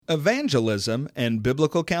Evangelism and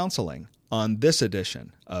Biblical Counseling on this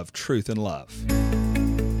edition of Truth and Love.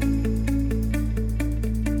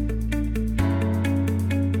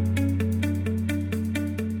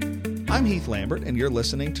 I'm Heath Lambert, and you're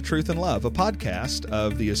listening to Truth and Love, a podcast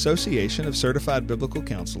of the Association of Certified Biblical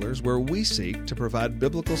Counselors, where we seek to provide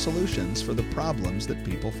biblical solutions for the problems that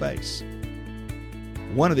people face.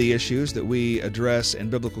 One of the issues that we address in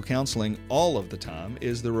biblical counseling all of the time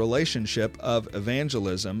is the relationship of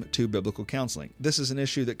evangelism to biblical counseling. This is an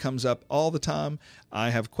issue that comes up all the time. I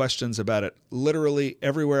have questions about it literally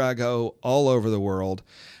everywhere I go, all over the world.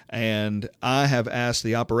 And I have asked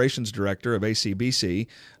the operations director of ACBC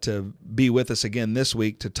to be with us again this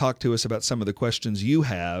week to talk to us about some of the questions you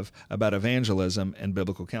have about evangelism and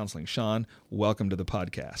biblical counseling. Sean, welcome to the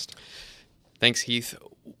podcast. Thanks, Heath.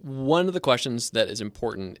 One of the questions that is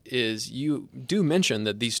important is you do mention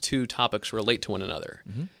that these two topics relate to one another.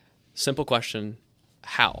 Mm-hmm. Simple question,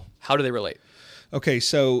 how? How do they relate? Okay,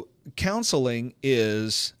 so counseling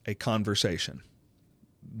is a conversation.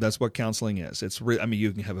 That's what counseling is.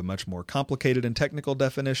 You can have a much more complicated and technical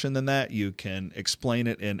definition than that. You can explain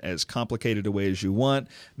it in as complicated a way as you want.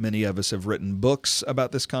 Many of us have written books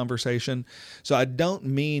about this conversation. So I don't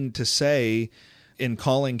mean to say, in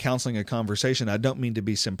calling counseling a conversation, I don't mean to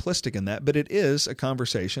be simplistic in that, but it is a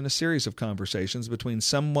conversation, a series of conversations between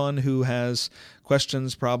someone who has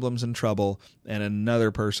questions, problems, and trouble, and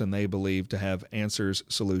another person they believe to have answers,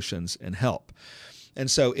 solutions, and help.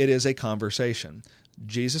 And so it is a conversation.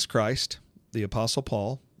 Jesus Christ, the Apostle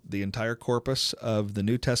Paul, the entire corpus of the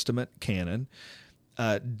New Testament canon,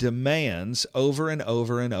 demands over and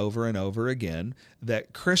over and over and over again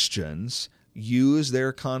that Christians use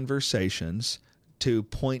their conversations to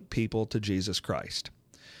point people to Jesus Christ.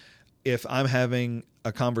 If I'm having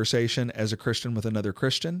a conversation as a Christian with another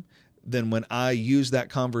Christian, then when I use that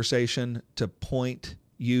conversation to point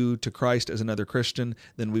you to Christ as another Christian,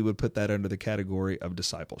 then we would put that under the category of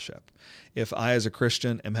discipleship. If I, as a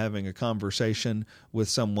Christian, am having a conversation with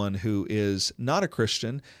someone who is not a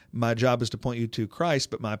Christian, my job is to point you to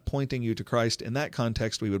Christ, but my pointing you to Christ in that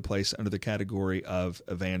context we would place under the category of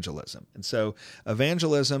evangelism. And so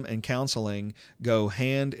evangelism and counseling go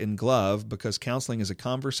hand in glove because counseling is a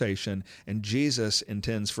conversation, and Jesus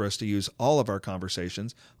intends for us to use all of our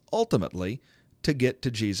conversations ultimately to get to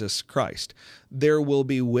Jesus Christ. There will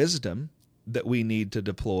be wisdom that we need to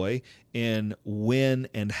deploy in when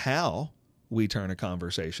and how we turn a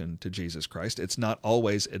conversation to Jesus Christ. It's not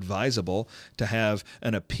always advisable to have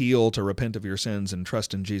an appeal to repent of your sins and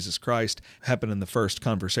trust in Jesus Christ happen in the first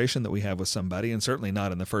conversation that we have with somebody, and certainly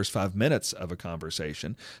not in the first 5 minutes of a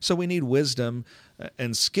conversation. So we need wisdom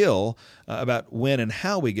and skill about when and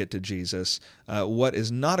how we get to Jesus. What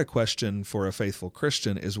is not a question for a faithful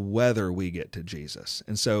Christian is whether we get to Jesus.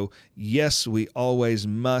 And so, yes, we always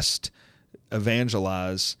must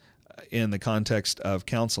evangelize in the context of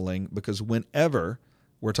counseling, because whenever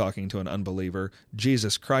we're talking to an unbeliever,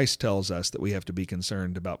 Jesus Christ tells us that we have to be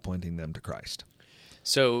concerned about pointing them to Christ.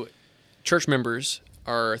 So church members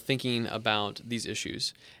are thinking about these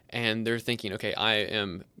issues, and they're thinking, okay, I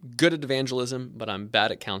am good at evangelism, but I'm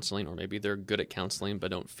bad at counseling, or maybe they're good at counseling but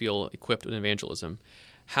don't feel equipped with evangelism.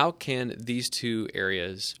 How can these two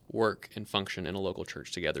areas work and function in a local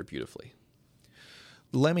church together beautifully?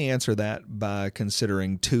 Let me answer that by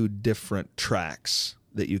considering two different tracks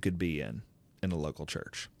that you could be in a local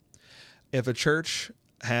church. If a church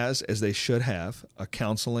has, as they should have, a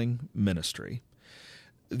counseling ministry,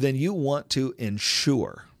 then you want to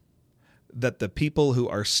ensure that the people who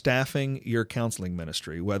are staffing your counseling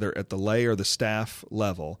ministry, whether at the lay or the staff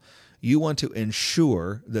level, you want to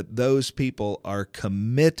ensure that those people are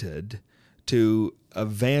committed to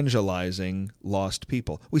evangelizing lost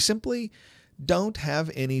people. We simply don't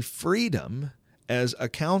have any freedom as a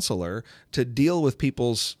counselor to deal with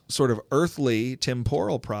people's sort of earthly,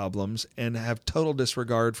 temporal problems and have total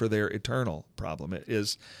disregard for their eternal problem. It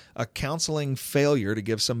is a counseling failure to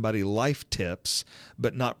give somebody life tips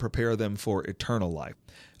but not prepare them for eternal life.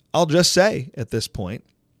 I'll just say at this point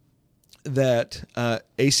that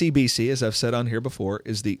ACBC, as I've said on here before,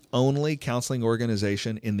 is the only counseling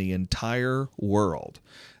organization in the entire world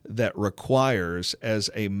that requires, as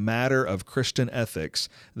a matter of Christian ethics,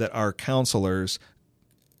 that our counselors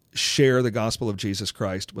share the gospel of Jesus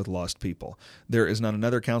Christ with lost people. There is not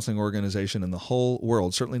another counseling organization in the whole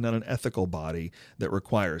world, certainly not an ethical body, that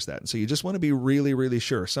requires that. And so you just want to be really, really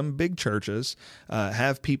sure. Some big churches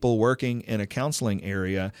have people working in a counseling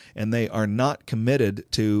area, and they are not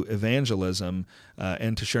committed to evangelism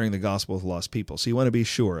and to sharing the gospel with lost people. So you want to be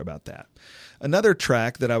sure about that. Another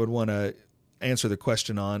track that I would want to answer the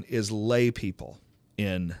question on is lay people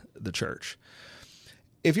in the church.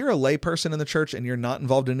 If you're a layperson in the church and you're not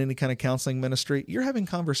involved in any kind of counseling ministry, you're having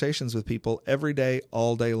conversations with people every day,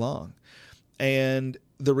 all day long. And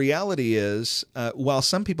the reality is, while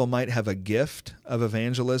some people might have a gift of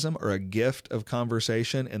evangelism or a gift of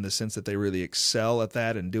conversation in the sense that they really excel at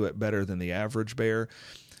that and do it better than the average bear,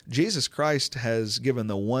 Jesus Christ has given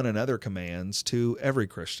the one another commands to every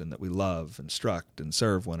Christian, that we love, instruct, and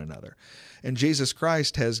serve one another. And Jesus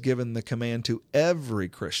Christ has given the command to every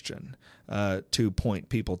Christian to point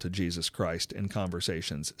people to Jesus Christ in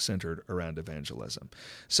conversations centered around evangelism.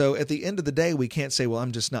 So at the end of the day, we can't say, well,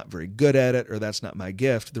 I'm just not very good at it, or that's not my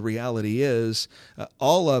gift. The reality is,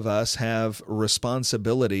 all of us have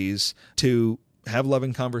responsibilities to have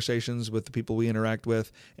loving conversations with the people we interact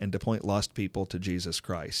with and to point lost people to Jesus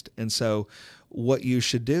Christ. And so what you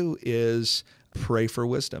should do is pray for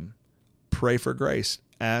wisdom, pray for grace,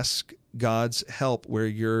 ask God's help where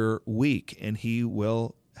you're weak, and He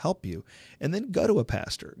will help you. And then go to a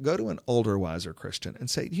pastor, go to an older, wiser Christian and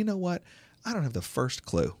say, you know what? I don't have the first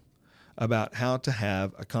clue about how to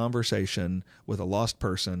have a conversation with a lost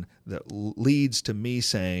person that leads to me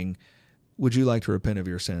saying, would you like to repent of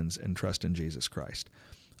your sins and trust in Jesus Christ?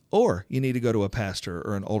 Or you need to go to a pastor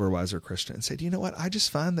or an older, wiser Christian and say, do you know what? I just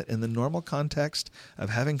find that in the normal context of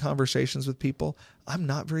having conversations with people, I'm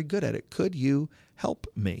not very good at it. Could you help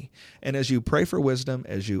me? And as you pray for wisdom,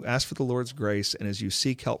 as you ask for the Lord's grace, and as you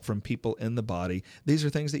seek help from people in the body, these are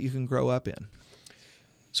things that you can grow up in.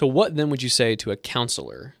 So what then would you say to a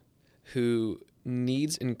counselor who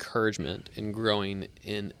needs encouragement in growing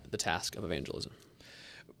in the task of evangelism?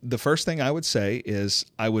 The first thing I would say is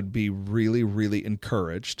I would be really, really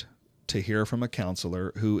encouraged to hear from a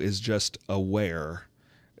counselor who is just aware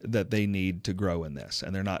that they need to grow in this,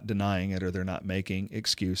 and they're not denying it or they're not making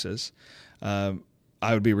excuses.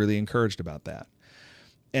 I would be really encouraged about that.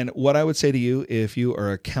 And what I would say to you, if you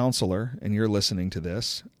are a counselor and you're listening to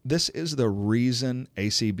this, this is the reason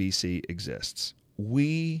ACBC exists.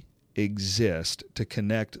 We exist to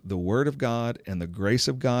connect the Word of God and the grace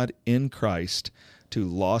of God in Christ to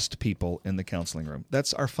lost people in the counseling room.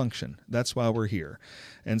 That's our function. That's why we're here.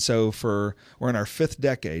 And so we're in our 5th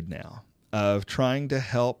decade now of trying to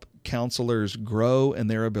help counselors grow in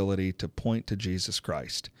their ability to point to Jesus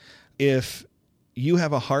Christ. If you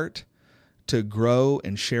have a heart to grow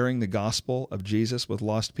in sharing the gospel of Jesus with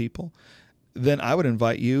lost people, then I would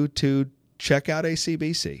invite you to check out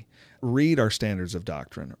ACBC. Read our standards of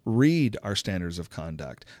doctrine, read our standards of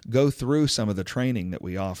conduct, go through some of the training that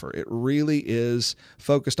we offer. It really is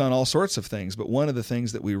focused on all sorts of things, but one of the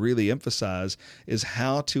things that we really emphasize is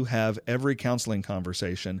how to have every counseling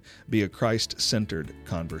conversation be a Christ-centered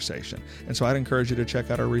conversation. And so I'd encourage you to check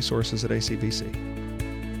out our resources at ACBC.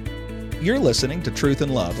 You're listening to Truth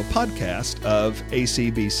and Love, a podcast of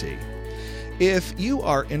ACBC. If you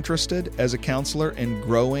are interested as a counselor in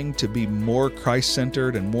growing to be more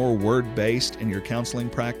Christ-centered and more word-based in your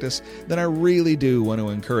counseling practice, then I really do want to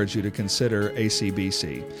encourage you to consider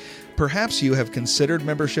ACBC. Perhaps you have considered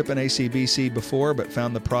membership in ACBC before but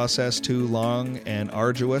found the process too long and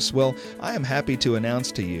arduous. Well, I am happy to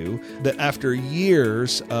announce to you that after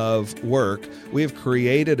years of work, we have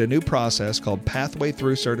created a new process called Pathway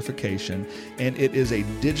Through Certification, and it is a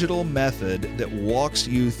digital method that walks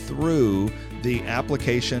you through the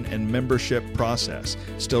application and membership process.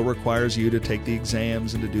 It still requires you to take the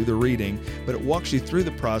exams and to do the reading, but it walks you through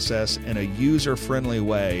the process in a user-friendly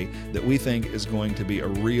way that we think is going to be a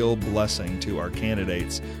real blessing to our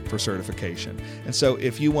candidates for certification. And so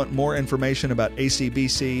if you want more information about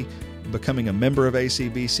ACBC, becoming a member of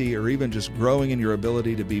ACBC, or even just growing in your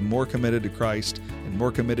ability to be more committed to Christ and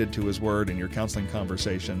more committed to His Word in your counseling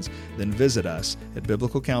conversations, then visit us at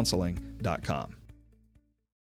biblicalcounseling.com.